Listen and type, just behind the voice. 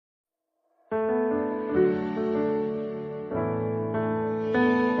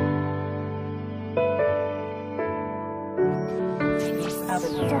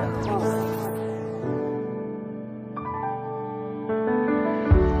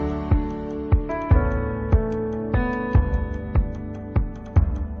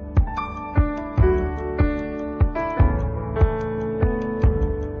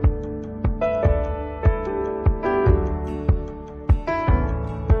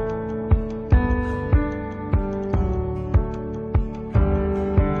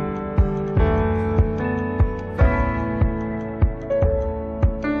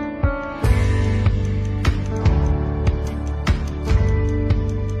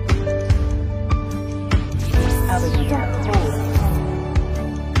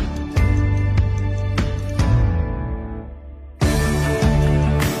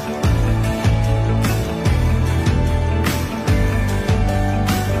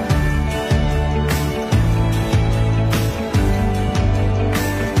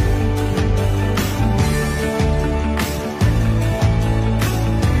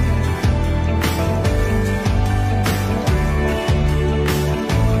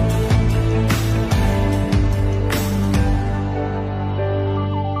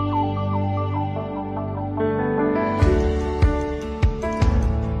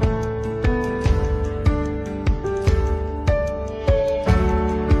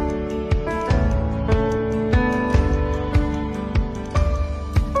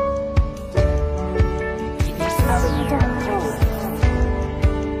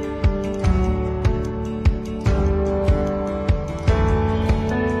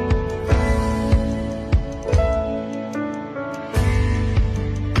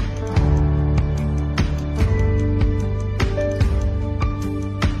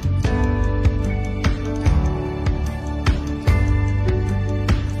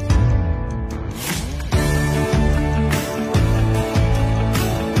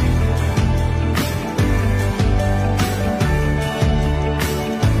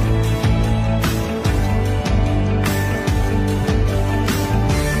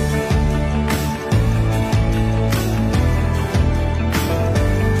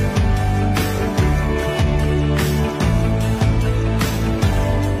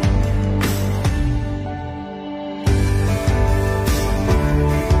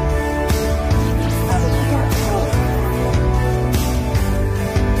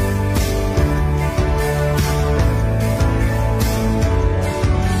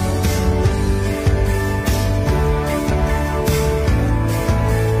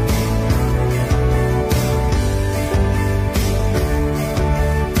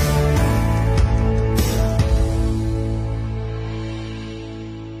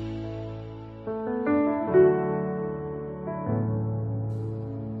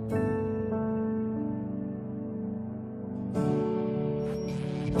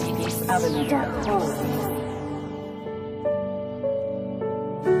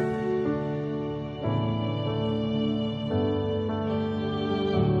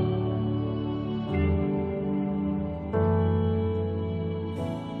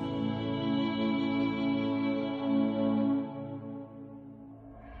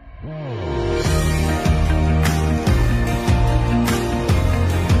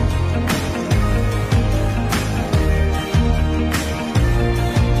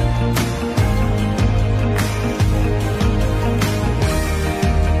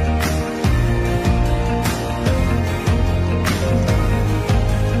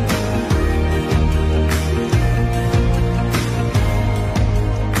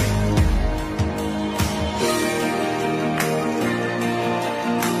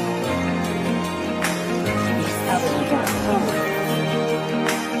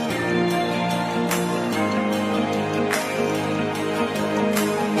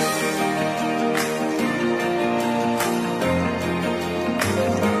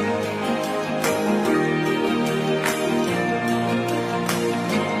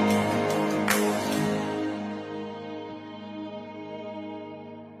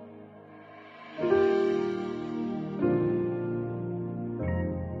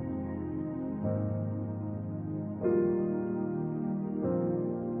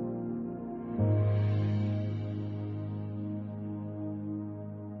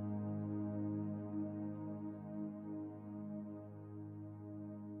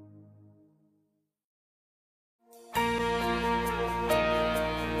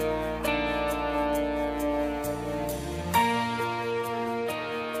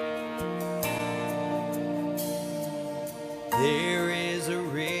There is a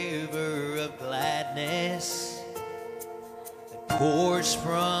river of gladness that pours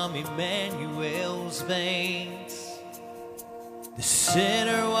from Emmanuel's veins. The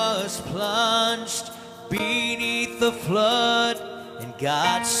sinner was plunged beneath the flood and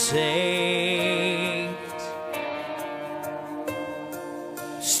got saved.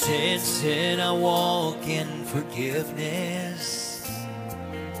 Since then I walk in forgiveness.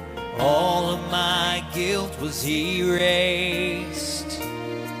 All of my guilt was erased.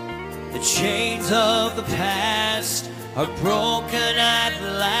 The chains of the past are broken at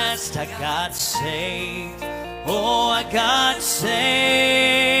last. I got saved. Oh, I got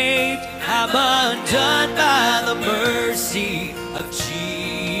saved. I'm undone by the mercy of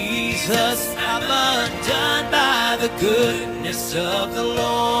Jesus. I'm undone by the goodness of the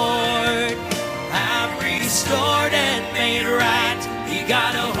Lord. I'm restored and made right. He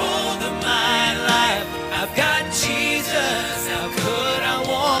got a hold of my life. I've got Jesus. How could I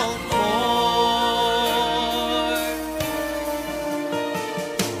want more?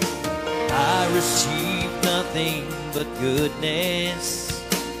 I received nothing but goodness.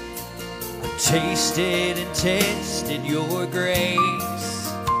 I tasted and tested your grace.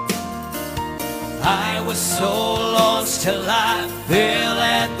 I was so lost till I fell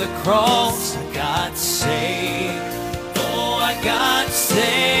at the cross. I got saved. Oh, I got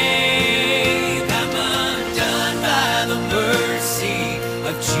saved. I'm undone by the mercy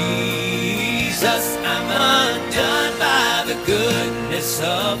of Jesus. I'm undone by the goodness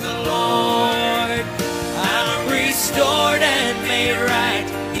of the Lord. I'm restored and made right.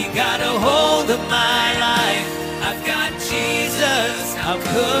 He got a hold of my life. I've got Jesus. How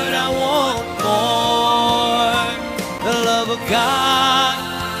could I want more? The love of God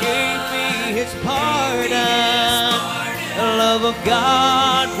gave me his pardon. The love of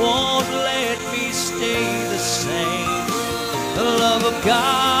God won't let me stay the same. The love of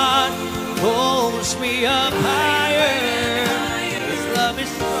God pulls me up higher. His love is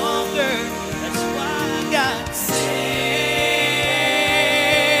stronger. That's why I got saved.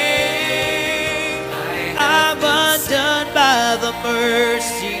 I'm undone by the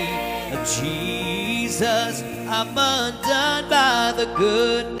mercy of Jesus. I'm undone by the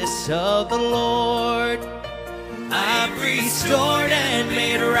goodness of the Lord. I'm restored and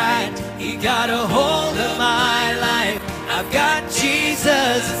made right. He got a hold of my life. I've got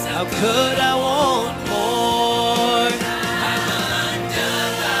Jesus. How could I want more? I'm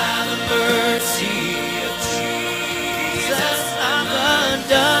undone by the mercy of Jesus. I'm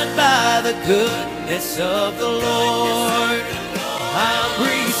undone by the goodness of the Lord. I'm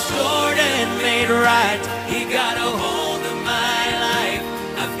restored and made right. He got a hold of my life.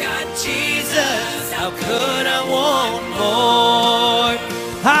 I've got Jesus. How could I want more?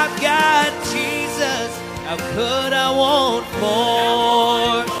 I've got Jesus. How could I want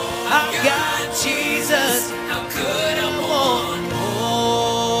more? I've got Jesus. How could I want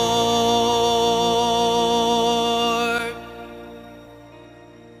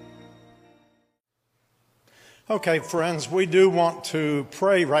more? Okay, friends, we do want to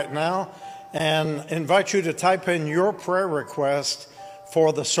pray right now and invite you to type in your prayer request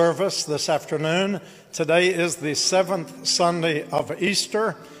for the service this afternoon. Today is the 7th Sunday of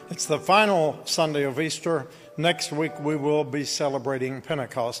Easter. It's the final Sunday of Easter. Next week we will be celebrating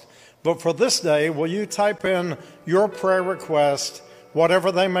Pentecost. But for this day, will you type in your prayer request,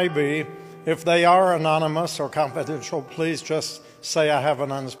 whatever they may be? If they are anonymous or confidential, please just say, I have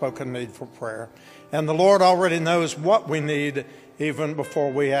an unspoken need for prayer. And the Lord already knows what we need even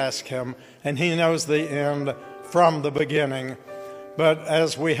before we ask him. And he knows the end from the beginning. But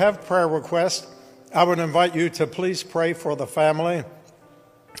as we have prayer requests, I would invite you to please pray for the family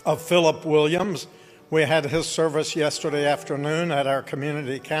of Philip Williams. We had his service yesterday afternoon at our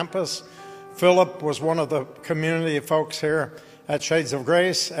community campus. Philip was one of the community folks here at Shades of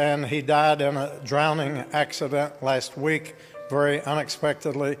Grace, and he died in a drowning accident last week, very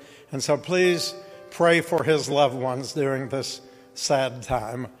unexpectedly. And so please pray for his loved ones during this sad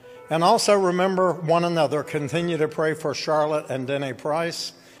time. And also remember one another. Continue to pray for Charlotte and Denny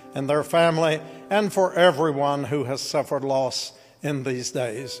Price and their family, and for everyone who has suffered loss in these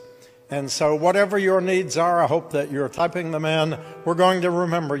days. And so whatever your needs are, I hope that you're typing them in. We're going to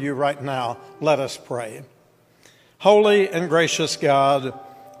remember you right now. Let us pray. Holy and gracious God,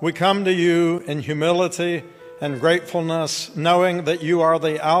 we come to you in humility and gratefulness, knowing that you are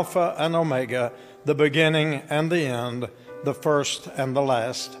the Alpha and Omega, the beginning and the end, the first and the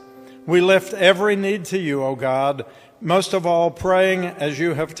last. We lift every need to you, O God, most of all praying as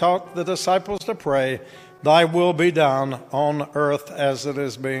you have taught the disciples to pray, thy will be done on earth as it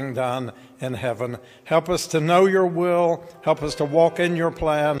is being done in heaven. Help us to know your will, help us to walk in your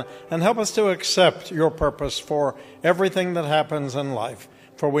plan, and help us to accept your purpose for everything that happens in life.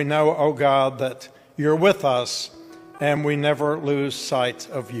 For we know, O God, that you're with us and we never lose sight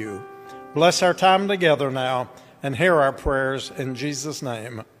of you. Bless our time together now, and hear our prayers in Jesus'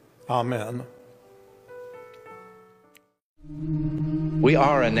 name. Amen. We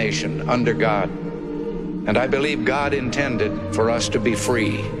are a nation under God, and I believe God intended for us to be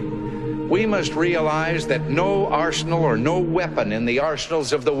free. We must realize that no arsenal or no weapon in the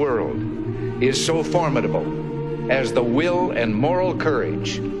arsenals of the world is so formidable as the will and moral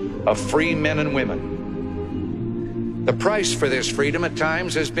courage of free men and women. The price for this freedom at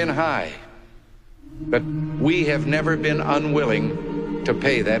times has been high, but we have never been unwilling to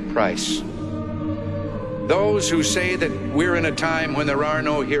pay that price. Those who say that we're in a time when there are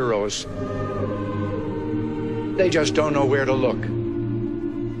no heroes, they just don't know where to look.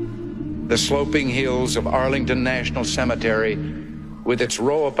 The sloping hills of Arlington National Cemetery, with its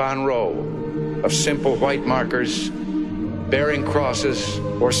row upon row of simple white markers bearing crosses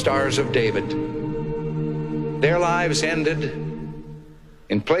or stars of David. Their lives ended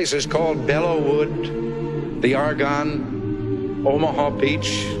in places called Belleau Wood, the Argonne, Omaha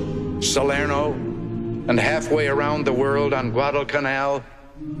Beach, Salerno, and halfway around the world on Guadalcanal,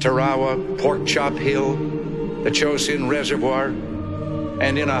 Tarawa, Pork Chop Hill, the Chosin Reservoir,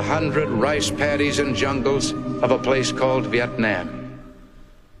 and in 100 rice paddies and jungles of a place called Vietnam.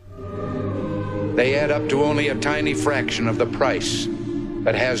 They add up to only a tiny fraction of the price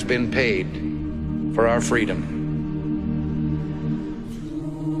that has been paid for our freedom.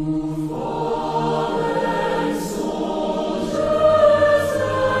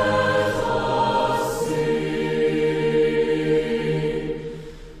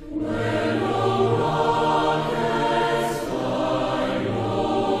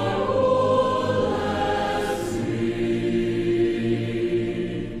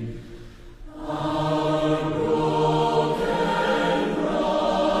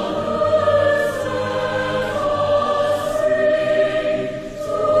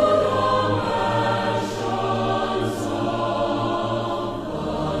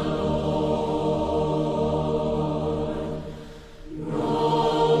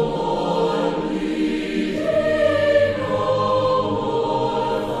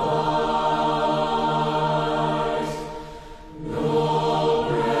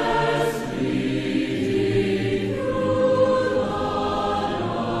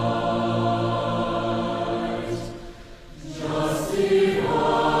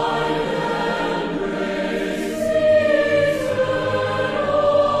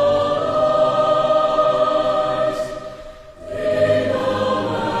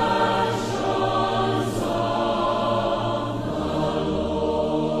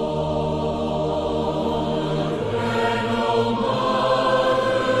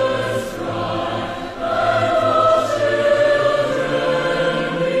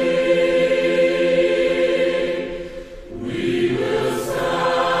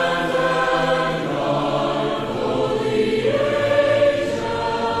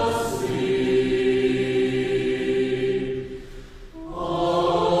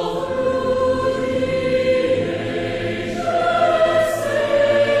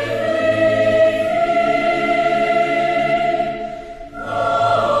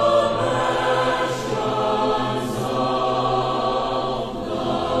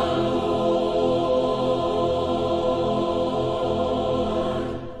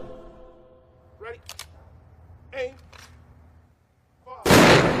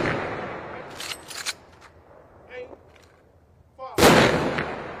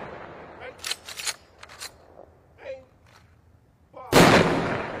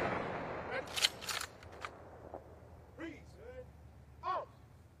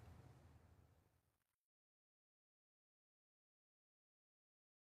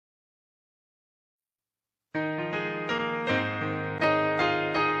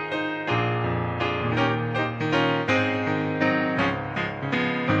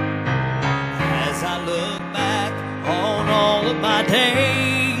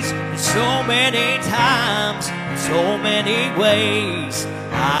 Days, and so many times, in so many ways,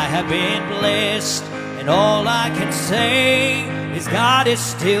 I have been blessed, and all I can say is God is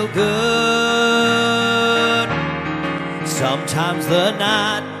still good. Sometimes the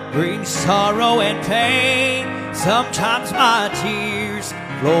night brings sorrow and pain, sometimes my tears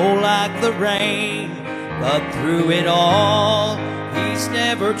flow like the rain, but through it all, He's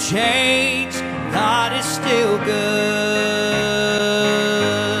never changed. God is still good.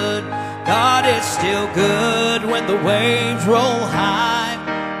 God is still good when the waves roll high.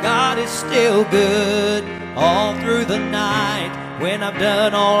 God is still good all through the night. When I've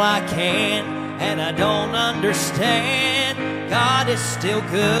done all I can and I don't understand, God is still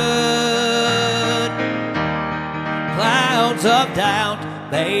good. Clouds of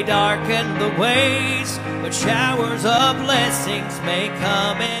doubt, they darken the ways, but showers of blessings may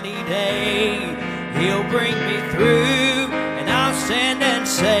come any day. He'll bring me through, and I'll stand and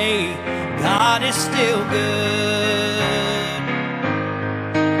say, God is still good.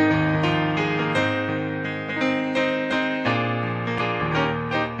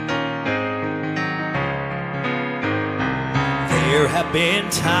 There have been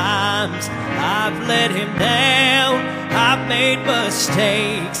times I've let him down, I've made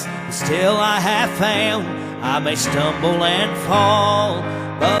mistakes, but still I have found I may stumble and fall,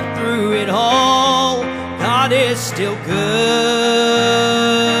 but through it all, God is still good.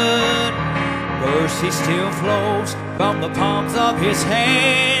 Mercy still flows from the palms of his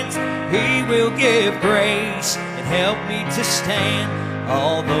hands. He will give grace and help me to stand.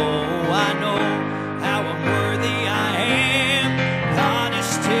 Although I know how unworthy I am, God is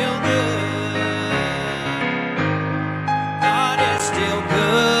still good. God is still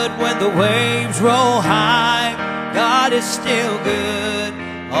good when the waves roll high. God is still good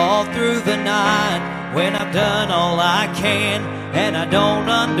all through the night. When I've done all I can and I don't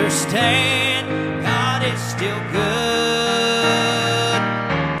understand, God is still good.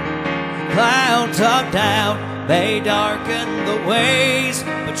 Clouds of doubt may darken the ways,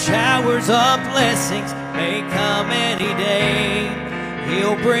 but showers of blessings may come any day.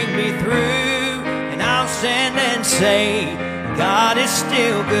 He'll bring me through, and I'll stand and say, God is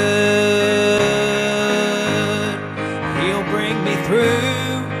still good. He'll bring me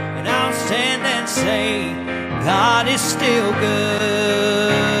through, and I'll stand and say, God is still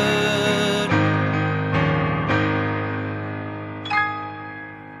good.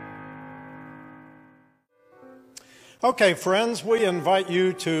 Okay, friends, we invite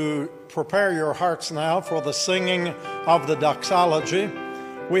you to prepare your hearts now for the singing of the doxology.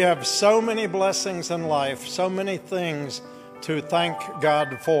 We have so many blessings in life, so many things to thank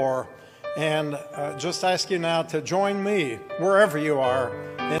God for. And just ask you now to join me, wherever you are,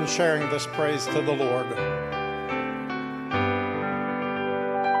 in sharing this praise to the Lord.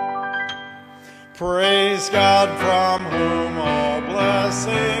 Praise God from whom all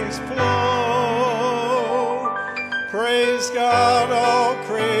blessings flow. Praise God, all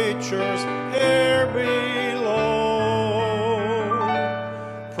creatures here below.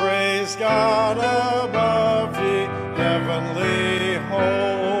 Praise God above ye heavenly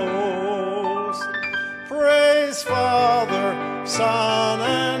host. Praise Father, Son,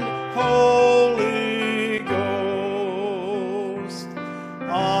 and Holy Ghost.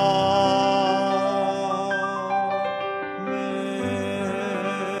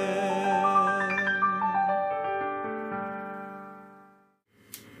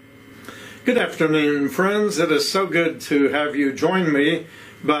 Good afternoon, friends. It is so good to have you join me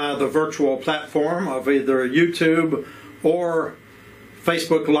by the virtual platform of either YouTube or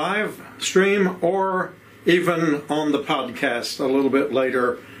Facebook Live stream, or even on the podcast a little bit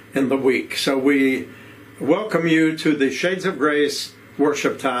later in the week. So we welcome you to the Shades of Grace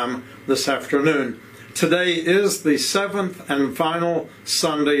worship time this afternoon. Today is the 7th and final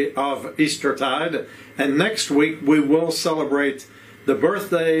Sunday of Eastertide, and next week we will celebrate the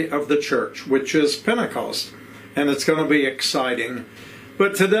birthday of the church, which is Pentecost, and it's going to be exciting.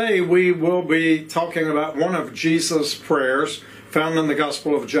 But today we will be talking about one of Jesus' prayers found in the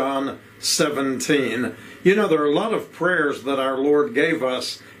Gospel of John 17. You know, there are a lot of prayers that our Lord gave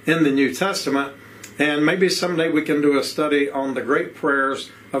us in the New Testament, and maybe someday we can do a study on the great prayers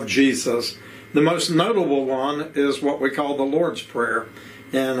of Jesus. The most notable one is what we call the Lord's Prayer,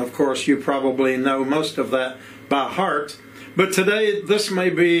 and of course you probably know most of that by heart. But today, this may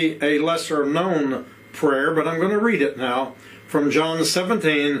be a lesser-known prayer, but I'm going to read it now from John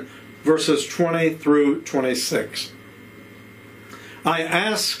 17, verses 20 through 26. I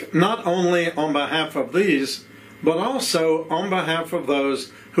ask not only on behalf of these, but also on behalf of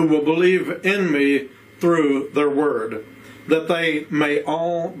those who will believe in me through their word, that they may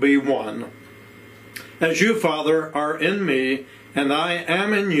all be one. As you, Father, are in me, and I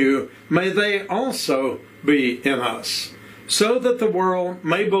am in you, may they also be in us, so that the world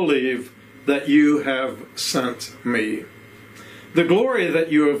may believe that you have sent me. The glory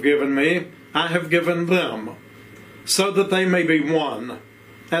that you have given me, I have given them, so that they may be one,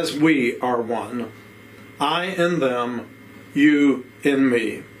 as we are one. I in them, you in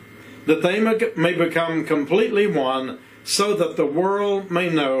me, that they may become completely one, so that the world may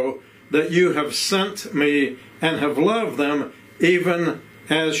know that you have sent me and have loved them, even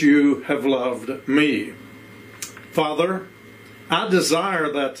as you have loved me. Father, I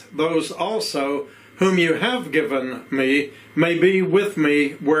desire that those also whom you have given me may be with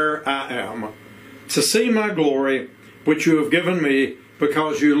me where I am, to see my glory which you have given me,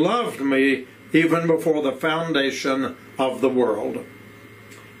 because you loved me even before the foundation of the world.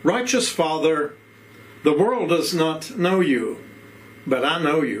 Righteous Father, the world does not know you, but I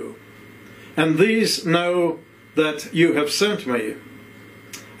know you, and these know that you have sent me.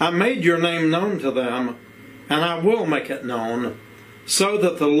 I made your name known to them, and I will make it known, so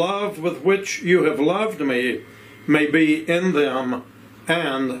that the love with which you have loved me may be in them,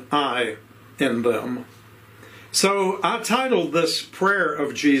 and I in them. So I titled this prayer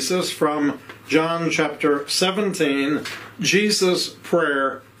of Jesus from John chapter 17, Jesus'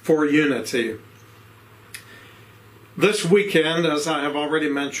 Prayer for Unity. This weekend, as I have already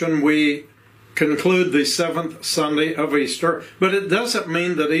mentioned, we conclude the seventh Sunday of Easter, but it doesn't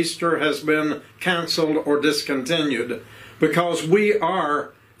mean that Easter has been canceled or discontinued, because we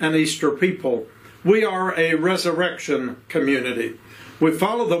are an Easter people. We are a resurrection community. We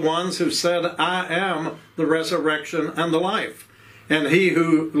follow the ones who said, I am the resurrection and the life. And he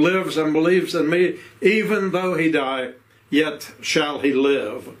who lives and believes in me, even though he die, yet shall he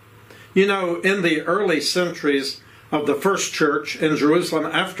live. You know, in the early centuries of the first church in Jerusalem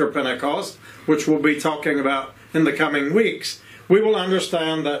after Pentecost, which we'll be talking about in the coming weeks, we will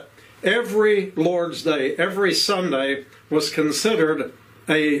understand that every Lord's Day, every Sunday, was considered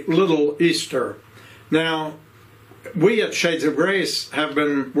a little Easter. Now, we at Shades of Grace have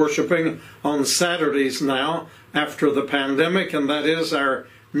been worshiping on Saturdays now after the pandemic, and that is our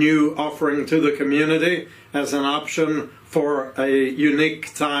new offering to the community as an option for a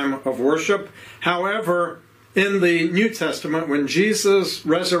unique time of worship. However, in the New Testament, when Jesus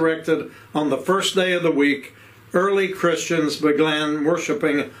resurrected on the first day of the week, early Christians began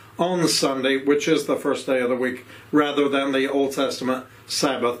worshiping on Sunday, which is the first day of the week, rather than the Old Testament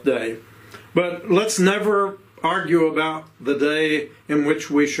Sabbath day. But let's never argue about the day in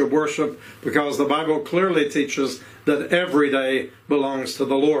which we should worship, because the Bible clearly teaches that every day belongs to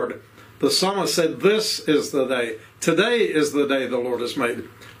the Lord. The psalmist said, this is the day. Today is the day the Lord has made.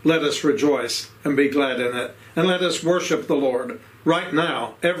 Let us rejoice and be glad in it. And let us worship the Lord right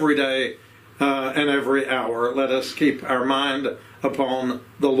now, every day and every hour. Let us keep our mind upon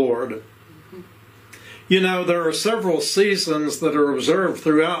the Lord. You know, there are several seasons that are observed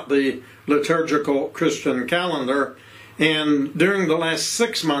throughout the liturgical Christian calendar. And during the last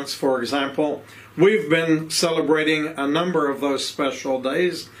 6 months, for example, we've been celebrating a number of those special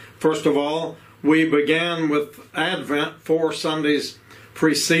days. First of all, we began with Advent 4 Sundays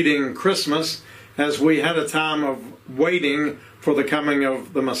preceding Christmas, as we had a time of waiting for the coming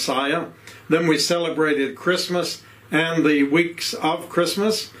of the Messiah. Then we celebrated Christmas and the weeks of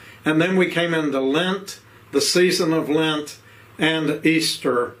Christmas. And then we came into Lent, the season of Lent, and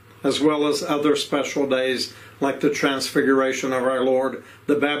Easter, as well as other special days like the Transfiguration of our Lord,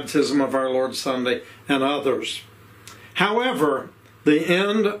 the Baptism of our Lord Sunday, and others. However, the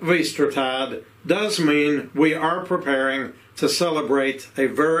end of Eastertide does mean we are preparing to celebrate a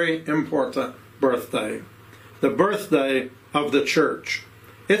very important birthday, the birthday of the church.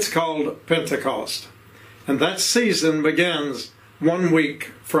 It's called Pentecost, and that season begins 1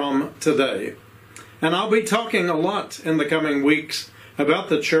 week from today. And I'll be talking a lot in the coming weeks about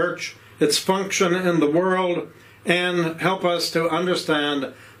the church, its function in the world, and help us to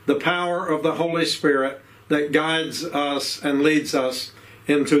understand the power of the Holy Spirit that guides us and leads us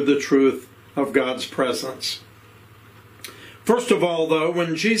into the truth of God's presence. First of all, though,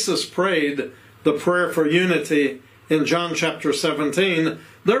 when Jesus prayed the prayer for unity in John chapter 17,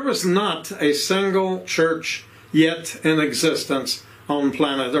 there was not a single church yet in existence on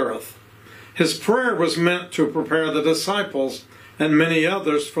planet Earth. His prayer was meant to prepare the disciples and many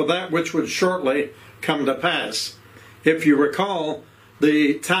others for that which would shortly come to pass. If you recall,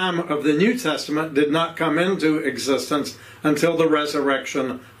 the time of the New Testament did not come into existence until the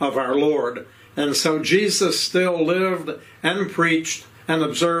resurrection of our Lord. And so Jesus still lived and preached and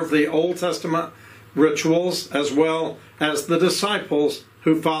observed the Old Testament rituals as well as the disciples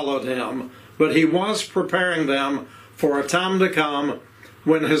who followed him. But he was preparing them for a time to come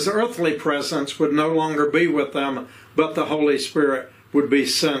when his earthly presence would no longer be with them, but the Holy Spirit would be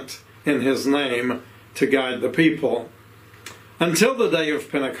sent in his name to guide the people. Until the day of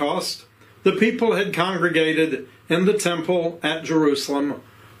Pentecost, the people had congregated in the temple at Jerusalem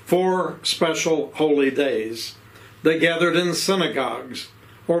 4 special holy days. They gathered in synagogues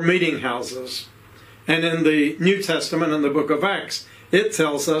or meeting houses. And in the New Testament, in the book of Acts, it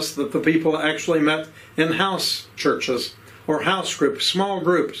tells us that the people actually met in house churches or house groups, small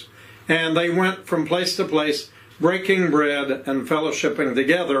groups. And they went from place to place, breaking bread and fellowshipping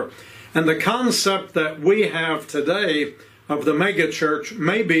together. And the concept that we have today of the megachurch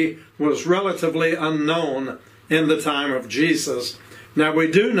maybe was relatively unknown in the time of Jesus. Now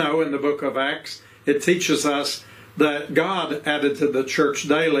we do know in the book of Acts, it teaches us that God added to the church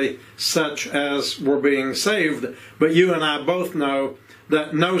daily such as were being saved. But you and I both know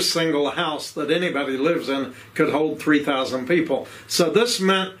that no single house that anybody lives in could hold 3,000 people. So this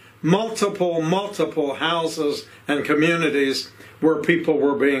meant multiple houses and communities where people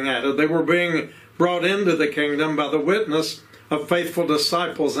were being added. They were being brought into the kingdom by the witness of faithful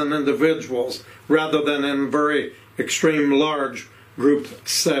disciples and individuals, rather than in very extreme large group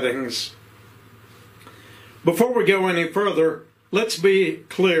settings. Before we go any further, let's be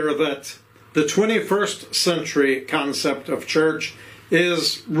clear that the 21st century concept of church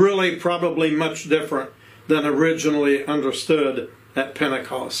is really probably much different than originally understood at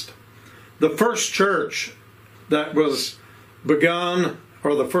Pentecost. The first church that was begun,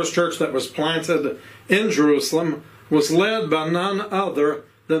 or the first church that was planted in Jerusalem, was led by none other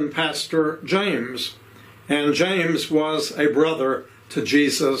than Pastor James. And James was a brother to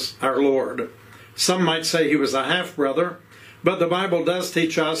Jesus our Lord. Some might say he was a half-brother, but the Bible does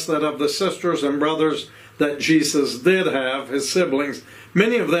teach us that of the sisters and brothers that Jesus did have, his siblings,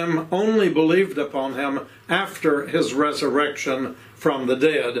 many of them only believed upon him after his resurrection from the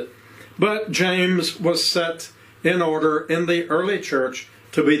dead. But James was set in order in the early church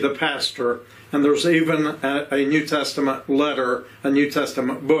to be the pastor. And there's even a New Testament letter, a New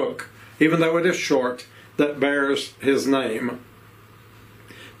Testament book, even though it is short, that bears his name.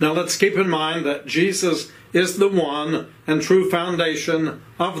 Now let's keep in mind that Jesus is the one and true foundation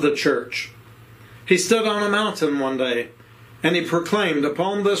of the church. He stood on a mountain one day, and he proclaimed,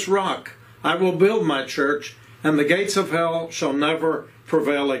 "Upon this rock I will build my church, and the gates of hell shall never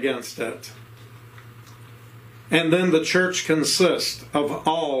prevail against it." And then the church consists of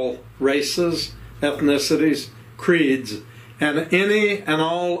all races, ethnicities, creeds, and any and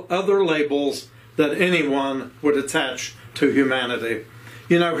all other labels that anyone would attach to humanity.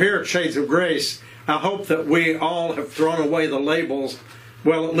 You know, here at Shades of Grace, I hope that we all have thrown away the labels,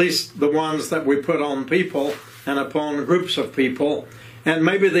 well, at least the ones that we put on people and upon groups of people. And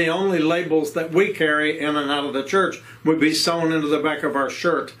maybe the only labels that we carry in and out of the church would be sewn into the back of our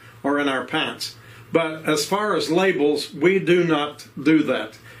shirt or in our pants. But as far as labels, we do not do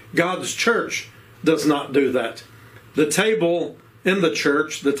that. God's church does not do that. The table in the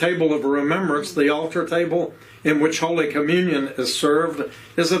church, the table of remembrance, the altar table in which Holy Communion is served,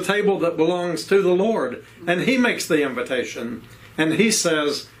 is a table that belongs to the Lord. And He makes the invitation. And He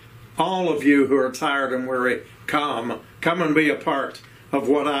says, all of you who are tired and weary, come and be a part of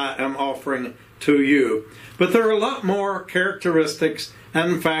what I am offering to you. But there are a lot more characteristics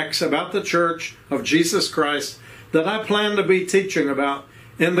and facts about the Church of Jesus Christ that I plan to be teaching about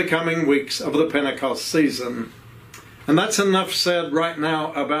in the coming weeks of the Pentecost season. And that's enough said right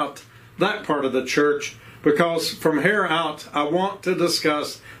now about that part of the church, because from here out I want to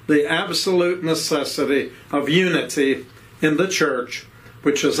discuss the absolute necessity of unity in the church,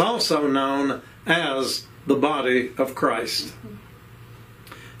 which is also known as the body of Christ.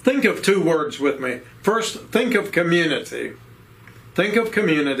 Think of two words with me. First, think of community. Think of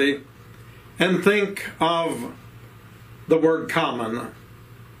community, and think of the word common.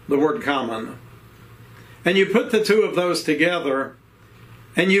 The word common. And you put the two of those together,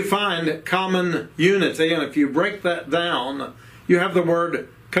 and you find common unity. And if you break that down, you have the word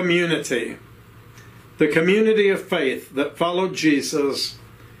community. The community of faith that followed Jesus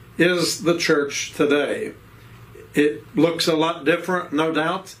is the church today. It looks a lot different, no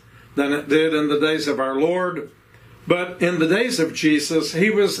doubt, than it did in the days of our Lord. But in the days of Jesus,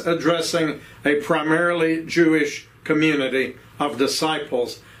 He was addressing a primarily Jewish community of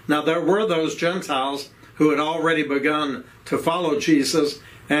disciples. Now, there were those Gentiles who had already begun to follow Jesus,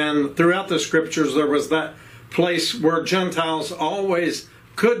 and throughout the Scriptures there was that place where Gentiles always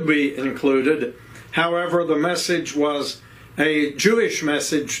could be included. However, the message was a Jewish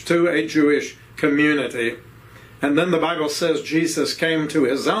message to a Jewish community. And then the Bible says Jesus came to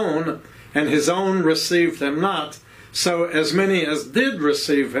His own, and His own received Him not. So as many as did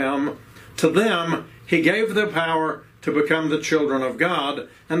receive Him, to them He gave the power to become the children of God.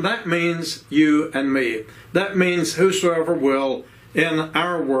 And that means you and me. That means whosoever will in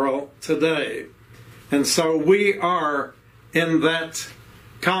our world today. And so we are in that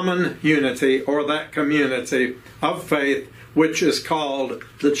common unity, or that community of faith, which is called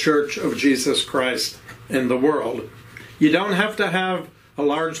the Church of Jesus Christ in the world. You don't have to have a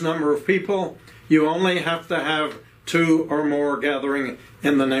large number of people. You only have to have two or more gathering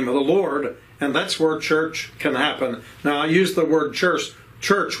in the name of the Lord, and that's where church can happen. Now, I use the word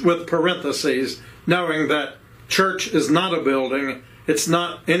church with parentheses, knowing that church is not a building. It's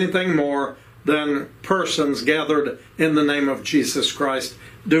not anything more than persons gathered in the name of Jesus Christ,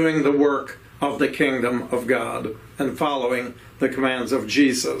 doing the work of the kingdom of God and following the commands of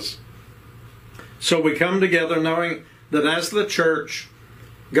Jesus. So we come together knowing that as the church,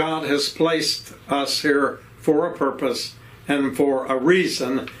 God has placed us here for a purpose and for a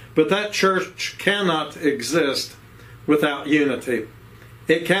reason, but that church cannot exist without unity.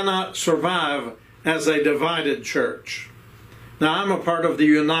 It cannot survive as a divided church. Now, I'm a part of the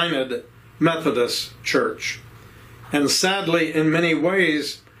United Methodist Church, and sadly, in many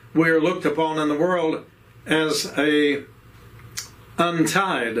ways, we are looked upon in the world as a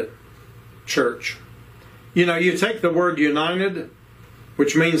untied church. You know, you take the word united,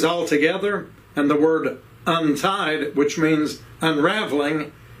 which means all together, and the word untied, which means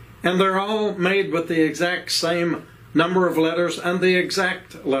unraveling, and they're all made with the exact same number of letters and the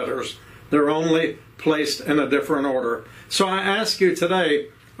exact letters. They're only placed in a different order. So I ask you today,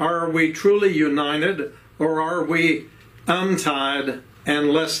 are we truly united, or are we untied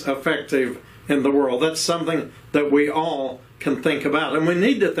and less effective in the world? That's something that we all can think about. And we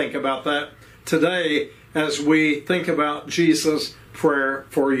need to think about that today as we think about Jesus' prayer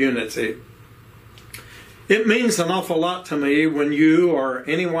for unity. It means an awful lot to me when you or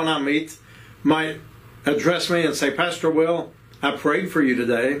anyone I meet might address me and say, Pastor Will, I prayed for you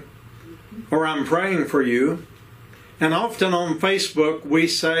today, or I'm praying for you. And often on Facebook we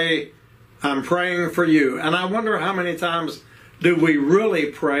say, I'm praying for you. And I wonder how many times do we really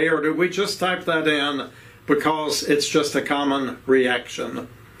pray, or do we just type that in because it's just a common reaction?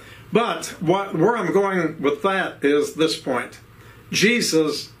 But where I'm going with that is this point.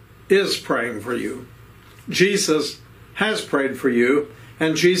 Jesus is praying for you. Jesus has prayed for you,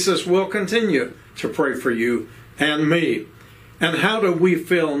 and Jesus will continue to pray for you and me. And how do we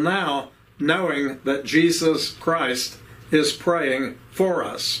feel now knowing that Jesus Christ is praying for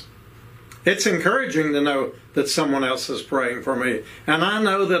us? It's encouraging to know that someone else is praying for me. And I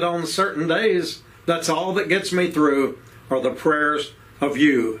know that on certain days, that's all that gets me through are the prayers of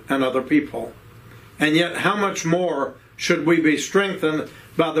you and other people. And yet, how much more should we be strengthened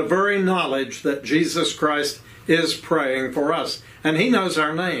by the very knowledge that Jesus Christ is praying for us? And He knows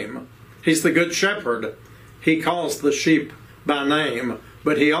our name. He's the Good Shepherd. He calls the sheep by name,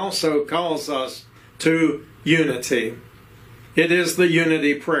 but He also calls us to unity. It is the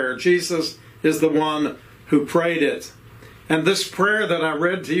unity prayer. Jesus is the one who prayed it. And this prayer that I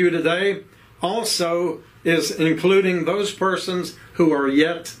read to you today also is including those persons who are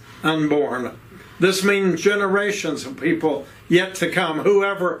yet unborn. This means generations of people yet to come,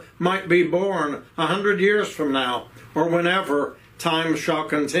 whoever might be born 100 years from now, or whenever time shall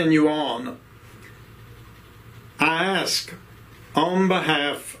continue on. I ask on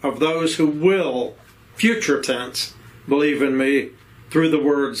behalf of those who will, future tense, believe in me through the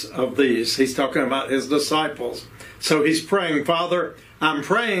words of these. He's talking about His disciples. So he's praying, Father, I'm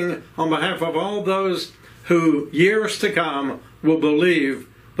praying on behalf of all those who years to come will believe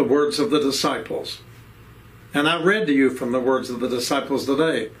the words of the disciples. And I read to you from the words of the disciples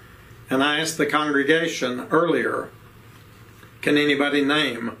today. And I asked the congregation earlier, can anybody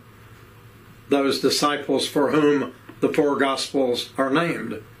name those disciples for whom the four Gospels are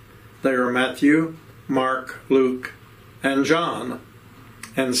named? They are Matthew, Mark, Luke, and John.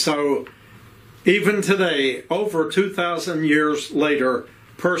 And so even today, over 2,000 years later,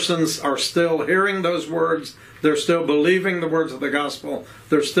 persons are still hearing those words. They're still believing the words of the gospel.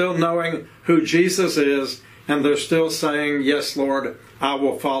 They're still knowing who Jesus is, and they're still saying, yes, Lord, I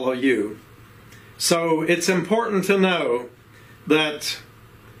will follow you. So it's important to know that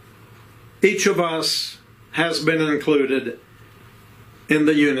each of us has been included in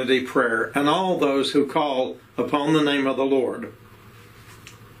the unity prayer, and all those who call upon the name of the Lord.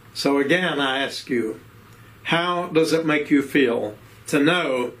 So again, I ask you, how does it make you feel to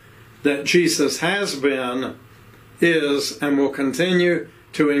know that Jesus has been, is, and will continue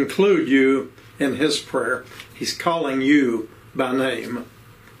to include you in His prayer? He's calling you by name.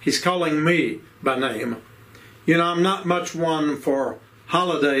 He's calling me by name. You know, I'm not much one for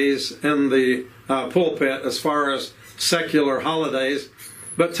holidays in the pulpit as far as secular holidays,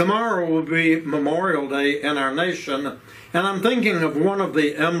 but tomorrow will be Memorial Day in our nation, and I'm thinking of one of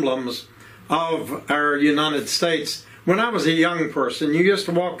the emblems of our United States. When I was a young person, you used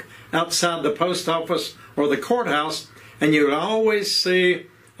to walk outside the post office or the courthouse, and you would always see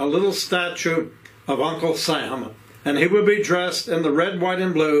a little statue of Uncle Sam. And he would be dressed in the red, white,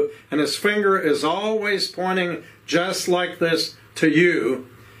 and blue, and his finger is always pointing just like this to you.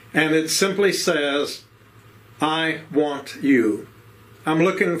 And it simply says, I want you. I'm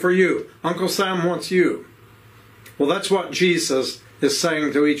looking for you. Uncle Sam wants you. Well, that's what Jesus is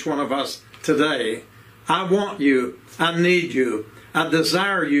saying to each one of us today. I want you. I need you. I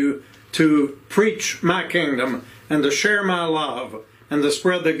desire you to preach my kingdom and to share my love and to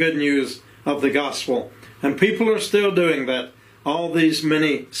spread the good news of the gospel. And people are still doing that all these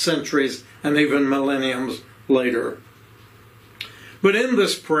many centuries and even millenniums later. But in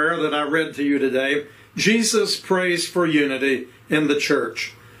this prayer that I read to you today, Jesus prays for unity in the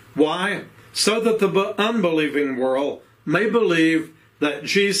church. Why? So that the unbelieving world may believe that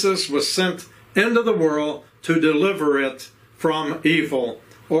Jesus was sent into the world to deliver it from evil,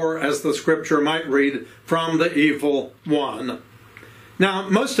 or as the scripture might read, from the evil one. Now,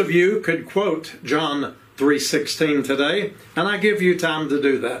 most of you could quote John 3:16 today, and I give you time to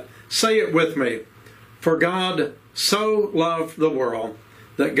do that. Say it with me. For God so loved the world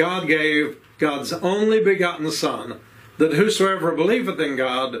that God gave God's only begotten Son, that whosoever believeth in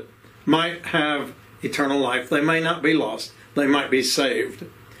God might have eternal life. They may not be lost. They might be saved.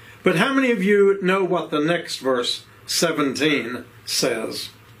 But how many of you know what the next verse, 17, says?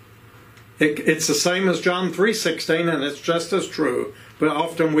 It's the same as John 3:16, and it's just as true, but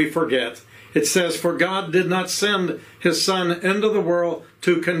often we forget. It says, for God did not send his Son into the world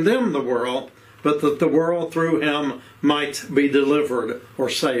to condemn the world, but that the world through him might be delivered or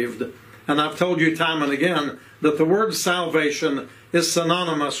saved. And I've told you time and again that the word salvation is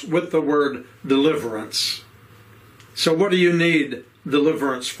synonymous with the word deliverance. So what do you need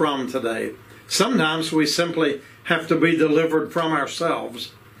deliverance from today? Sometimes we simply have to be delivered from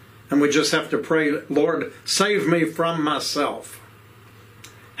ourselves. And we just have to pray, Lord, save me from myself.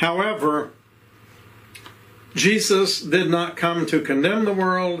 However, Jesus did not come to condemn the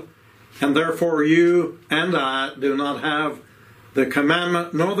world, and therefore you and I do not have the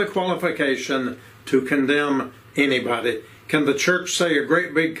commandment nor the qualification to condemn anybody. Can the church say a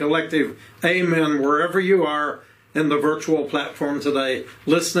great big collective amen wherever you are in the virtual platform today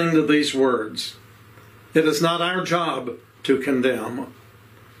listening to these words? It is not our job to condemn.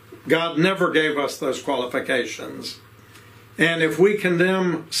 God never gave us those qualifications. And if we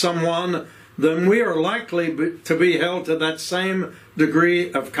condemn someone, then we are likely to be held to that same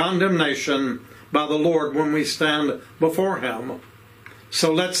degree of condemnation by the Lord when we stand before him.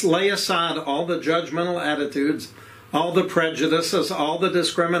 So let's lay aside all the judgmental attitudes, all the prejudices, all the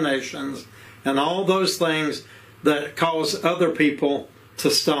discriminations, and all those things that cause other people to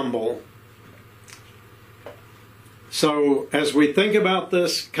stumble. So as we think about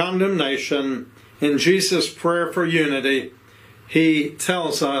this condemnation, in Jesus' prayer for unity, he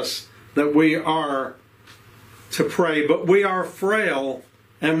tells us that we are to pray, but we are frail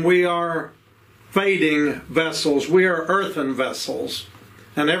and we are fading vessels. We are earthen vessels,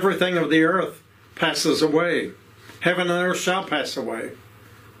 and everything of the earth passes away. Heaven and earth shall pass away,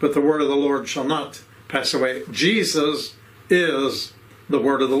 but the word of the Lord shall not pass away. Jesus is the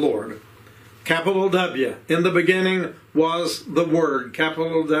word of the Lord. Capital W. In the beginning was the Word.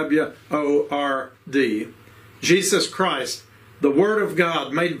 Capital W-O-R-D. Jesus Christ, the Word of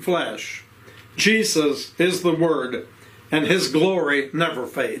God made flesh. Jesus is the Word, and his glory never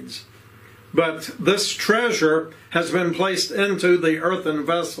fades. But this treasure has been placed into the earthen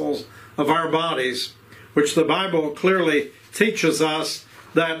vessels of our bodies, which the Bible clearly teaches us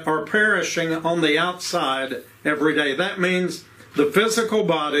that are perishing on the outside every day. That means the physical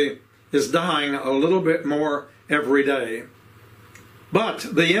body is dying a little bit more every day. But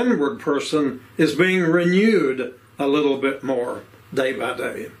the inward person is being renewed a little bit more day by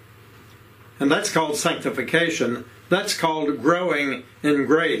day. And that's called sanctification. That's called growing in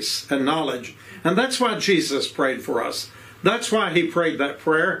grace and knowledge. And that's why Jesus prayed for us. That's why he prayed that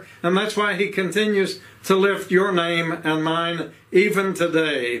prayer. And that's why he continues to lift your name and mine even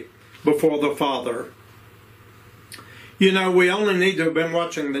today before the Father. You know, we only need to have been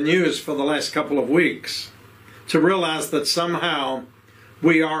watching the news for the last couple of weeks to realize that somehow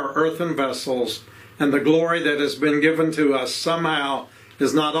we are earthen vessels, and the glory that has been given to us somehow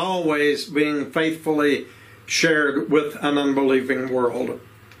is not always being faithfully shared with an unbelieving world.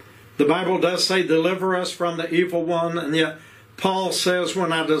 The Bible does say, deliver us from the evil one, and yet Paul says,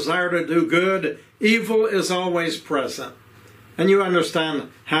 when I desire to do good, evil is always present. And you understand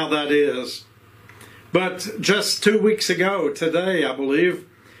how that is. But just 2 weeks ago, today, I believe,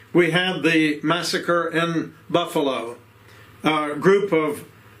 we had the massacre in Buffalo. A group of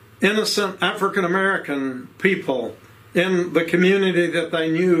innocent African-American people in the community that they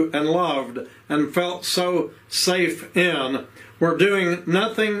knew and loved and felt so safe in were doing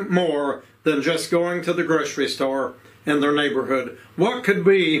nothing more than just going to the grocery store in their neighborhood. What could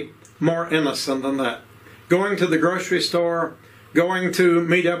be more innocent than that? Going to the grocery store, going to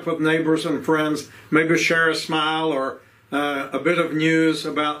meet up with neighbors and friends, maybe share a smile or a bit of news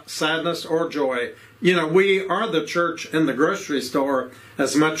about sadness or joy. You know, we are the church in the grocery store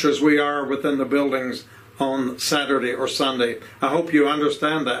as much as we are within the buildings on Saturday or Sunday. I hope you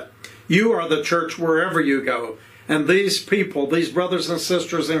understand that. You are the church wherever you go. And these people, these brothers and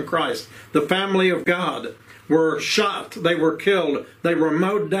sisters in Christ, the family of God, were shot, they were killed, they were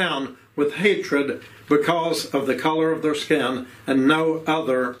mowed down with hatred because of the color of their skin and no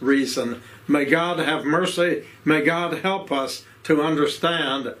other reason. May God have mercy. May God help us to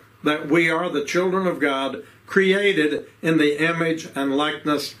understand that we are the children of God, created in the image and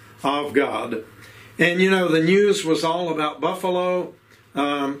likeness of God. And you know, the news was all about Buffalo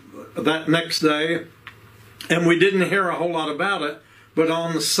that next day, and we didn't hear a whole lot about it. But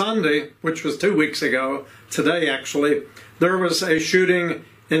on Sunday, which was 2 weeks ago, today actually, there was a shooting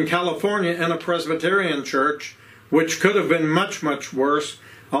in California in a Presbyterian church, which could have been much, much worse,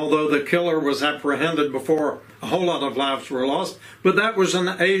 although the killer was apprehended before a whole lot of lives were lost. But that was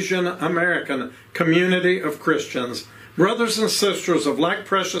an Asian American community of Christians, brothers and sisters of like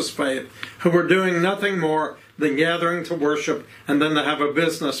precious faith, who were doing nothing more than gathering to worship and then to have a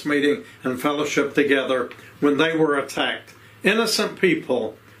business meeting and fellowship together when they were attacked. Innocent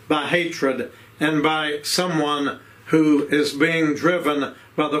people by hatred and by someone who is being driven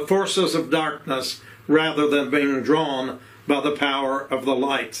by the forces of darkness rather than being drawn by the power of the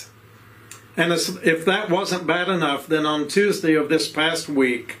light. And if that wasn't bad enough, then on Tuesday of this past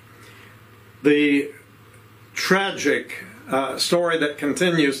week, the tragic story that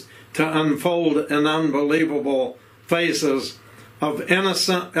continues to unfold in unbelievable phases of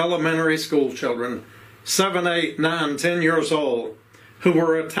innocent elementary school children, 7, 8, 9, 10 years old, who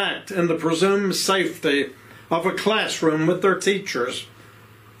were attacked in the presumed safety of a classroom with their teachers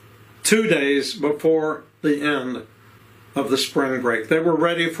 2 days before the end of the spring break. They were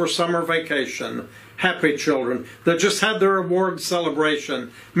ready for summer vacation, happy children that just had their award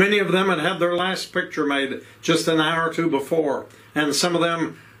celebration. Many of them had had their last picture made just an hour or two before, and some of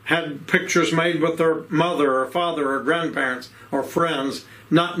them had pictures made with their mother or father or grandparents or friends,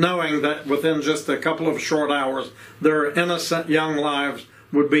 not knowing that within just a couple of short hours their innocent young lives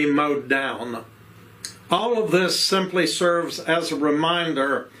would be mowed down. All of this simply serves as a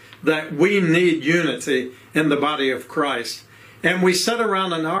reminder that we need unity in the body of Christ. And we sit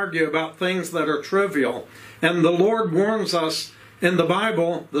around and argue about things that are trivial. And the Lord warns us in the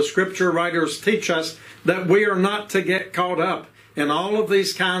Bible, the scripture writers teach us, that we are not to get caught up in all of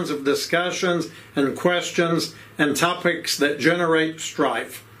these kinds of discussions and questions and topics that generate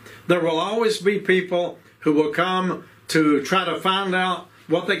strife. There will always be people who will come to try to find out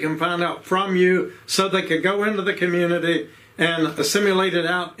what they can find out from you so they can go into the community and assimilate it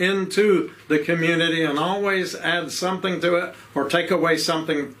out into the community and always add something to it or take away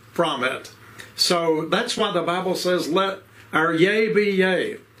something from it. So that's why the Bible says, let our yea be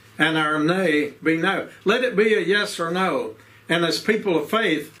yea and our nay be no. Let it be a yes or no. And as people of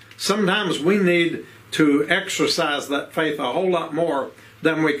faith, sometimes we need to exercise that faith a whole lot more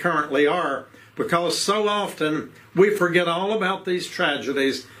than we currently are, because so often we forget all about these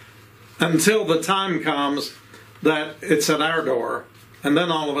tragedies until the time comes that it's at our door. And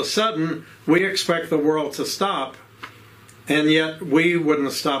then all of a sudden, we expect the world to stop, and yet we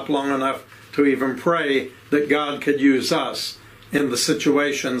wouldn't stop long enough to even pray that God could use us in the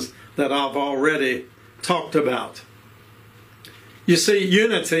situations that I've already talked about. You see,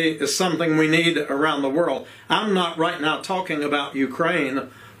 unity is something we need around the world. I'm not right now talking about Ukraine,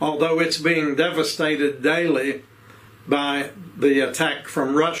 although it's being devastated daily by the attack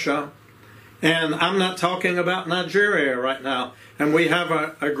from Russia. And I'm not talking about Nigeria right now. And we have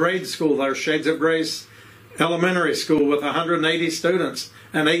a grade school there, Shades of Grace Elementary School, with 180 students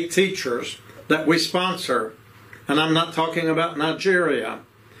and 8 teachers that we sponsor. And I'm not talking about Nigeria.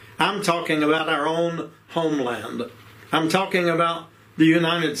 I'm talking about our own homeland. I'm talking about the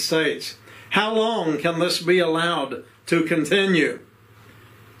United States. How long can this be allowed to continue?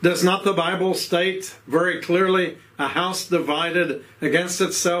 Does not the Bible state very clearly, a house divided against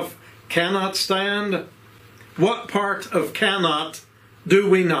itself cannot stand? What part of cannot do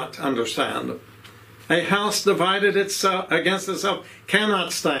we not understand? A house divided against itself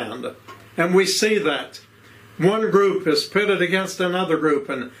cannot stand. And we see that. One group is pitted against another group,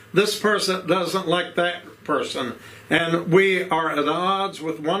 and this person doesn't like that person. And we are at odds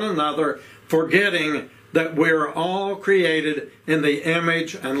with one another, forgetting that we're all created in the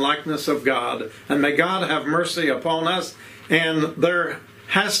image and likeness of God. And may God have mercy upon us. And there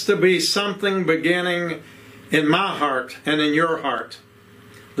has to be something beginning in my heart and in your heart.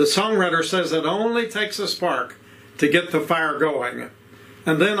 The songwriter says it only takes a spark to get the fire going.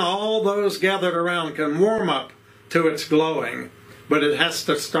 And then all those gathered around can warm up to its glowing, but it has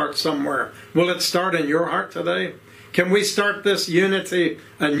to start somewhere. Will it start in your heart today? Can we start this unity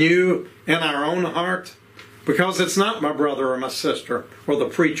anew in our own heart? Because it's not my brother or my sister, or the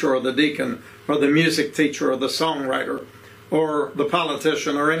preacher or the deacon, or the music teacher or the songwriter, or the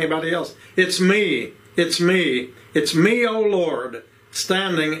politician or anybody else. It's me. It's me. It's me, O Lord,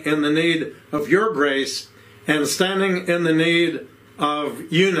 standing in the need of your grace and standing in the need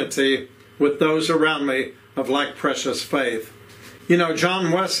of unity with those around me of like precious faith. You know,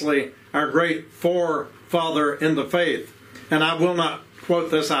 John Wesley, our great forefather in the faith, and I will not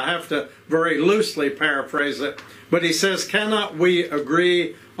quote this, I have to very loosely paraphrase it, but he says, cannot we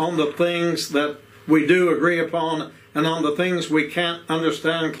agree on the things that we do agree upon, and on the things we can't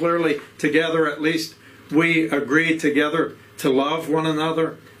understand clearly together, at least we agree together to love one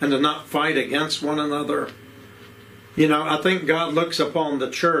another and to not fight against one another? You know, I think God looks upon the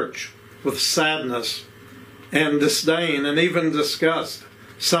church with sadness and disdain and even disgust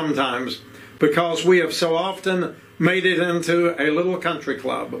sometimes, because we have so often made it into a little country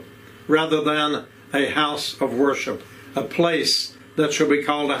club rather than a house of worship, a place that should be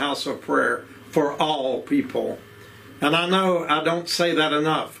called a house of prayer for all people. And I know I don't say that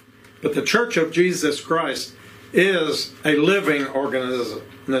enough, but the Church of Jesus Christ is a living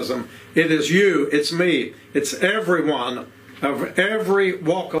organism. It is you, it's me, it's everyone of every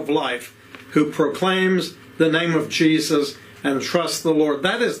walk of life who proclaims the name of Jesus and trusts the Lord.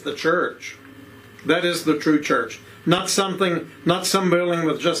 That is the church. That is the true church. Not some building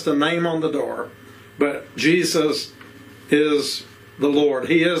with just a name on the door, but Jesus is the Lord.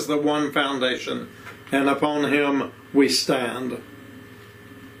 He is the one foundation, and upon him we stand.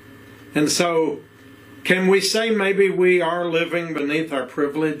 And so, can we say maybe we are living beneath our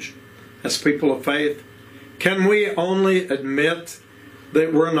privilege as people of faith? Can we only admit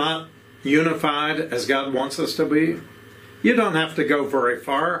that we're not unified as God wants us to be? You don't have to go very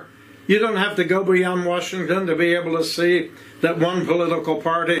far. You don't have to go beyond Washington to be able to see that one political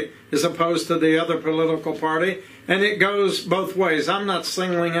party is opposed to the other political party, and it goes both ways. I'm not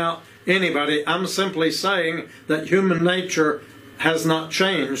singling out anybody. I'm simply saying that human nature has not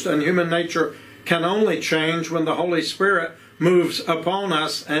changed, and human nature can only change when the Holy Spirit moves upon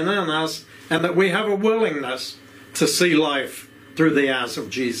us and in us, and that we have a willingness to see life through the eyes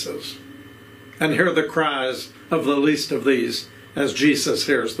of Jesus and hear the cries of the least of these as Jesus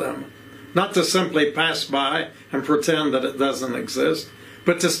hears them. Not to simply pass by and pretend that it doesn't exist,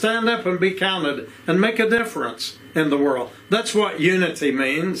 but to stand up and be counted and make a difference in the world. That's what unity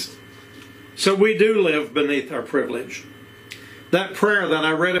means. So we do live beneath our privilege. That prayer that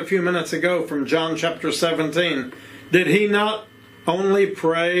I read a few minutes ago from John chapter 17, did he not only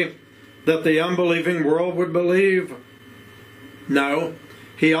pray that the unbelieving world would believe? No,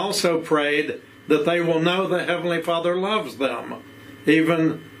 he also prayed that they will know the Heavenly Father loves them,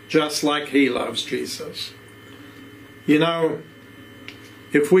 even just like he loves Jesus. You know,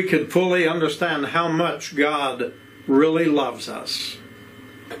 if we could fully understand how much God really loves us,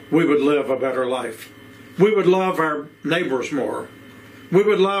 we would live a better life. We would love our neighbors more. We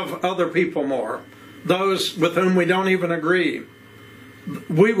would love other people more, those with whom we don't even agree.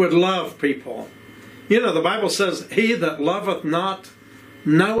 We would love people. You know, the Bible says, he that loveth not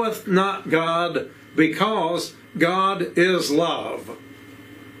knoweth not God, because God is love.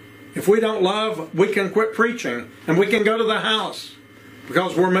 If we don't love, we can quit preaching and we can go to the house,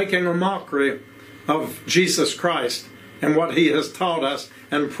 because we're making a mockery of Jesus Christ and what he has taught us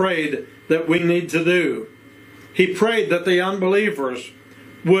and prayed that we need to do. He prayed that the unbelievers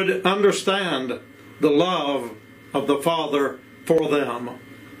would understand the love of the Father for them.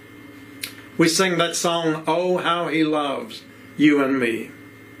 We sing that song, "Oh, how he loves you and me."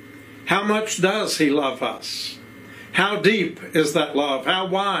 How much does he love us? How deep is that love? How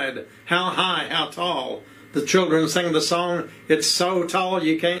wide? How high? How tall? The children sing the song, it's so tall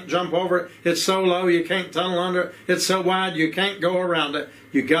you can't jump over it. It's so low you can't tunnel under it. It's so wide you can't go around it.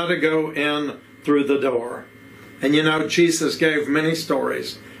 You got to go in through the door. And you know, Jesus gave many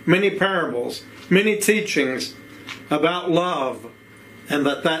stories, many parables, many teachings about love, and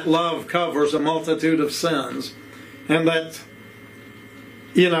that love covers a multitude of sins. And that,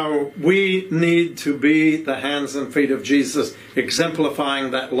 you know, we need to be the hands and feet of Jesus,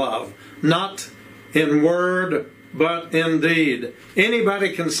 exemplifying that love. Not in word, but in deed.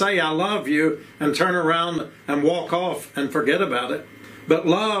 Anybody can say, I love you, and turn around and walk off and forget about it. But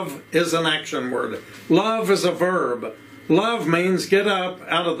love is an action word. Love is a verb. Love means get up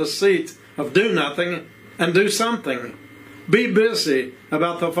out of the seat of do nothing and do something. Be busy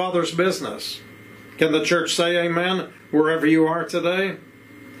about the Father's business. Can the church say amen wherever you are today?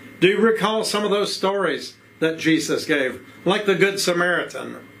 Do you recall some of those stories that Jesus gave, like the Good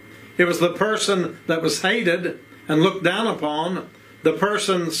Samaritan. It was the person that was hated and looked down upon, the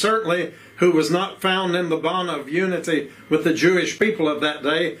person certainly who was not found in the bond of unity with the Jewish people of that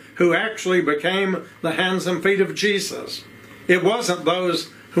day, who actually became the hands and feet of Jesus. It wasn't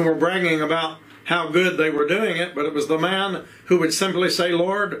those who were bragging about how good they were doing it, but it was the man who would simply say,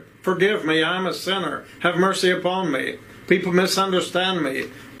 Lord, forgive me, I'm a sinner, have mercy upon me. People misunderstand me,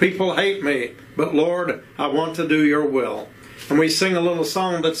 people hate me, but Lord, I want to do your will. And we sing a little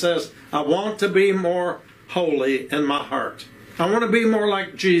song that says, I want to be more holy in my heart. I want to be more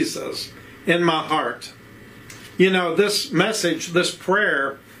like Jesus in my heart. You know, this message, this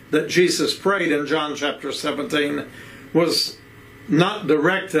prayer that Jesus prayed in John chapter 17 was not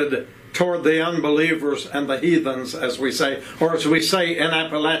directed toward the unbelievers and the heathens, as we say, or as we say in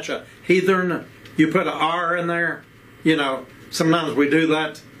Appalachia, heathen. You put an R in there. You know, sometimes we do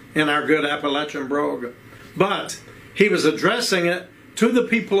that in our good Appalachian brogue. But he was addressing it to the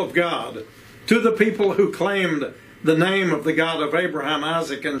people of God, to the people who claimed the name of the God of Abraham,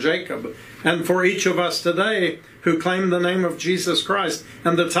 Isaac, and Jacob, and for each of us today who claim the name of Jesus Christ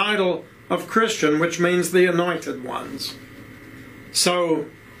and the title of Christian, which means the anointed ones. So,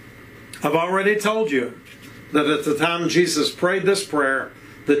 I've already told you that at the time Jesus prayed this prayer,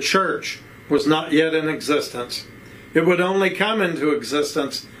 the church was not yet in existence. It would only come into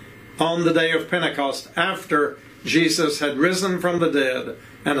existence on the day of Pentecost after Jesus had risen from the dead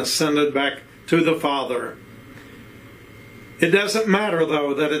and ascended back to the Father. It doesn't matter,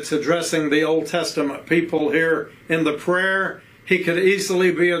 though, that it's addressing the Old Testament people here in the prayer. He could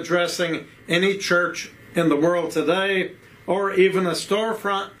easily be addressing any church in the world today, or even a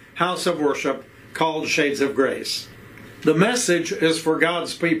storefront house of worship called Shades of Grace. The message is for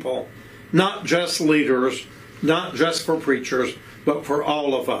God's people, not just leaders, not just for preachers, but for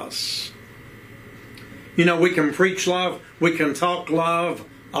all of us. You know, we can preach love, we can talk love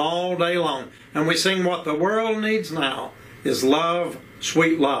all day long, and we sing what the world needs now is love,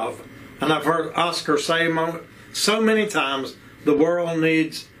 sweet love. And I've heard Oscar say so many times, the world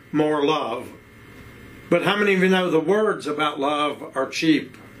needs more love. But how many of you know the words about love are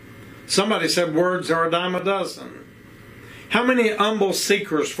cheap? Somebody said words are a dime a dozen. How many humble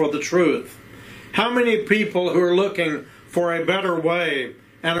seekers for the truth? How many people who are looking for a better way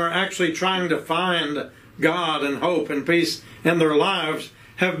and are actually trying to find God and hope and peace in their lives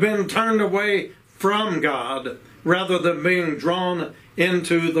have been turned away from God rather than being drawn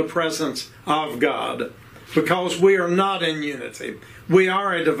into the presence of God? Because we are not in unity. We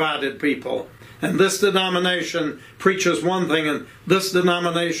are a divided people. And this denomination preaches one thing, and this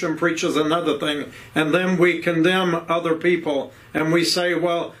denomination preaches another thing. And then we condemn other people, and we say,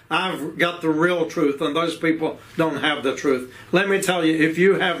 well, I've got the real truth, and those people don't have the truth. Let me tell you, if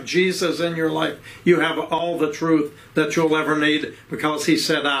you have Jesus in your life, you have all the truth that you'll ever need, because he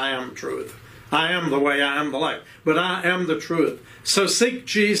said, I am truth. I am the way, I am the life, but I am the truth. So seek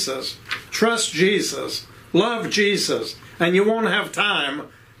Jesus, trust Jesus, love Jesus, and you won't have time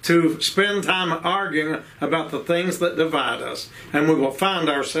to spend time arguing about the things that divide us, and we will find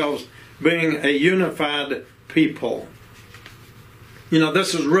ourselves being a unified people. You know,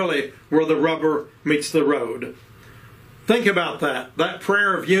 this is really where the rubber meets the road. Think about that. That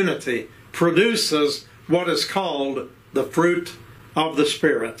prayer of unity produces what is called the fruit of the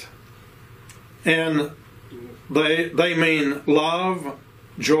Spirit. And they mean love,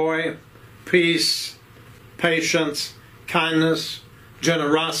 joy, peace, patience, kindness,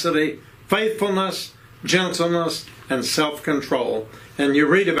 generosity, faithfulness, gentleness, and self-control. And you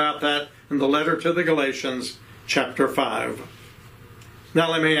read about that in the letter to the Galatians, chapter 5.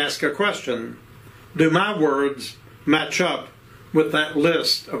 Now let me ask a question. Do my words match up with that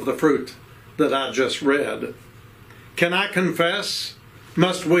list of the fruit that I just read? Can I confess?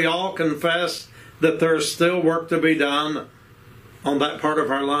 Must we all confess that there's still work to be done on that part of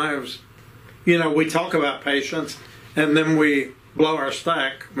our lives? You know, we talk about patience, and then we blow our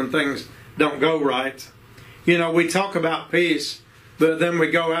stack when things don't go right. You know, we talk about peace, but then we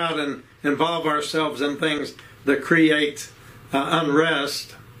go out and involve ourselves in things that create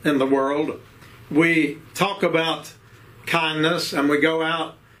unrest in the world. We talk about kindness, and we go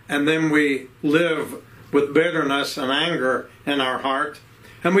out and then we live with bitterness and anger in our heart.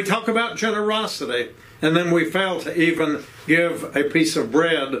 And we talk about generosity, and then we fail to even give a piece of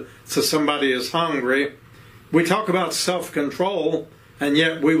bread to somebody who's hungry. We talk about self-control, and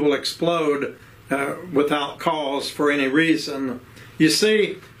yet we will explode without cause for any reason. You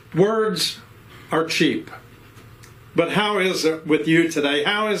see, words are cheap. But how is it with you today?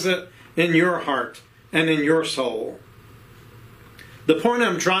 How is it in your heart and in your soul? The point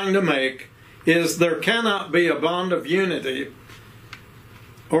I'm trying to make is there cannot be a bond of unity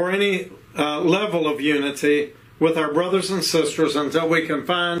or any level of unity with our brothers and sisters until we can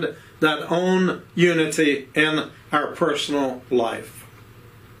find that own unity in our personal life.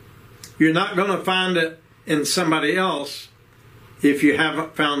 You're not going to find it in somebody else if you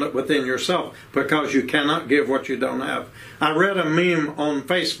haven't found it within yourself, because you cannot give what you don't have. I read a meme on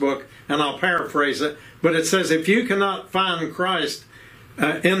Facebook, and I'll paraphrase it, but it says, if you cannot find Christ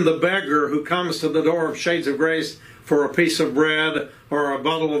in the beggar who comes to the door of Shades of Grace for a piece of bread or a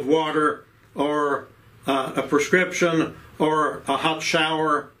bottle of water or a prescription or a hot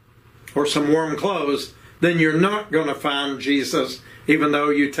shower or some warm clothes, then you're not going to find Jesus, even though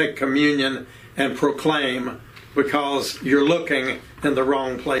you take communion and proclaim, because you're looking in the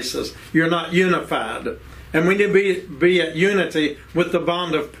wrong places. You're not unified. And we need to be at unity with the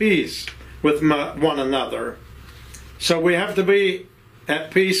bond of peace with one another. So we have to be at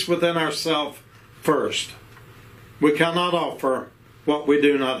peace within ourselves first. We cannot offer what we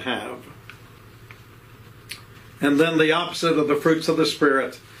do not have. And then the opposite of the fruits of the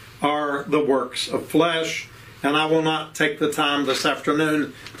Spirit are the works of flesh. And I will not take the time this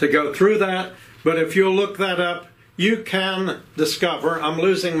afternoon to go through that. But if you'll look that up, you can discover, I'm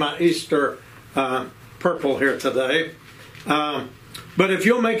losing my Easter purple here today. But if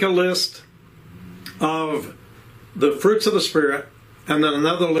you'll make a list of the fruits of the Spirit, and then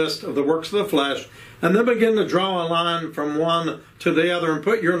another list of the works of the flesh, and then begin to draw a line from one to the other and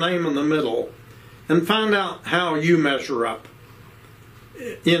put your name in the middle, and find out how you measure up.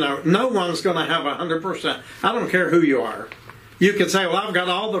 You know, no one's going to have 100%. I don't care who you are. You could say, well, I've got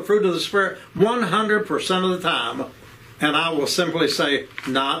all the fruit of the Spirit 100% of the time. And I will simply say,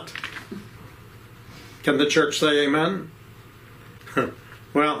 not. Can the church say amen?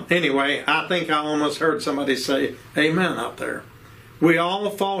 Well, anyway, I think I almost heard somebody say amen out there. We all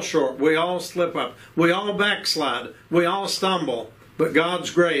fall short. We all slip up. We all backslide. We all stumble. But God's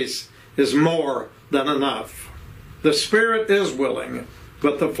grace is more than enough. The Spirit is willing,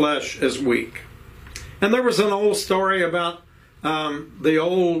 but the flesh is weak. And there was an old story about the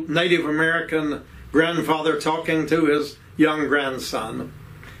old Native American grandfather talking to his young grandson.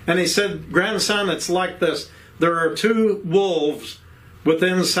 And he said, grandson, it's like this. There are two wolves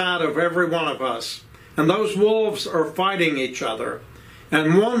within inside of every one of us. And those wolves are fighting each other.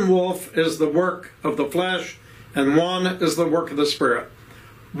 And one wolf is the work of the flesh, and one is the work of the Spirit.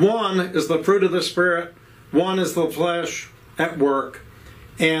 One is the fruit of the Spirit, one is the flesh at work.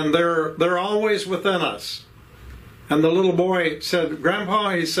 And they're always within us. And the little boy said,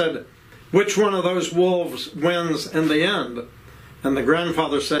 Grandpa, he said, which one of those wolves wins in the end? And the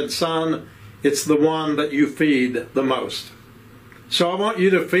grandfather said, son, it's the one that you feed the most. So I want you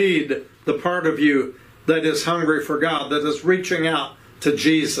to feed the part of you that is hungry for God, that is reaching out to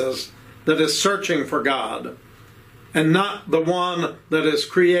Jesus, that is searching for God, and not the one that is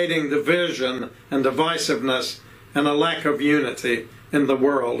creating division and divisiveness and a lack of unity in the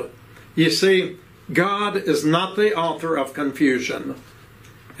world. You see, God is not the author of confusion.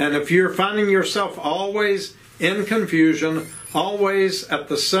 And if you're finding yourself always in confusion, always at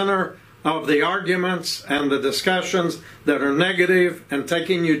the center of the arguments and the discussions that are negative and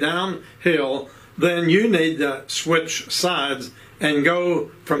taking you downhill, then you need to switch sides and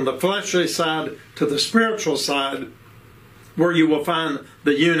go from the fleshly side to the spiritual side, where you will find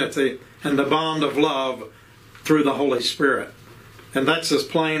the unity and the bond of love through the Holy Spirit. And that's as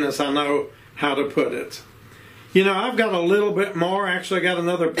plain as I know how to put it. You know, I've got a little bit more. Actually, I got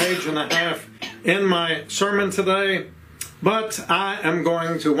another page and a half in my sermon today. But I am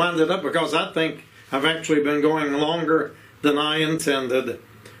going to wind it up because I think I've actually been going longer than I intended.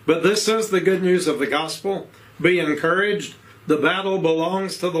 But this is the good news of the gospel. Be encouraged. The battle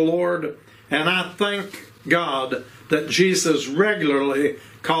belongs to the Lord. And I thank God that Jesus regularly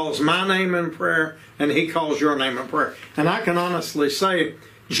calls my name in prayer and He calls your name in prayer. And I can honestly say,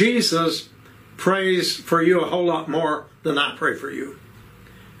 Jesus prays for you a whole lot more than I pray for you.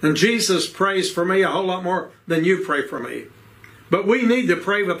 And Jesus prays for me a whole lot more than you pray for me. But we need to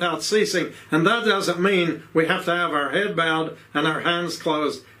pray without ceasing. And that doesn't mean we have to have our head bowed and our hands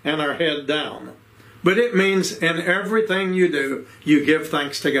closed and our head down. But it means in everything you do, you give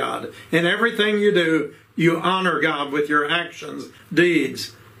thanks to God. In everything you do, you honor God with your actions,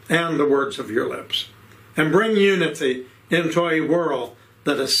 deeds, and the words of your lips. And bring unity into a world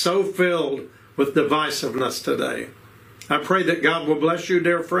that is so filled with divisiveness today. I pray that God will bless you,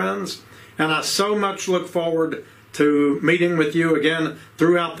 dear friends. And I so much look forward to meeting with you again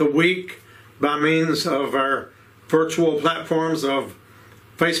throughout the week by means of our virtual platforms of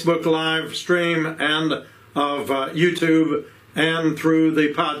Facebook live stream and of YouTube and through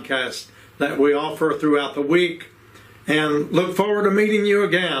the podcast that we offer throughout the week. And look forward to meeting you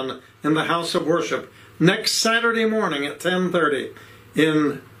again in the house of worship next Saturday morning at 10:30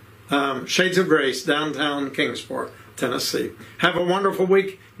 in Shades of Grace, downtown Kingsport, Tennessee. Have a wonderful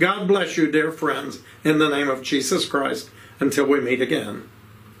week. God bless you, dear friends, in the name of Jesus Christ, until we meet again.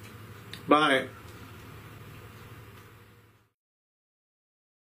 Bye.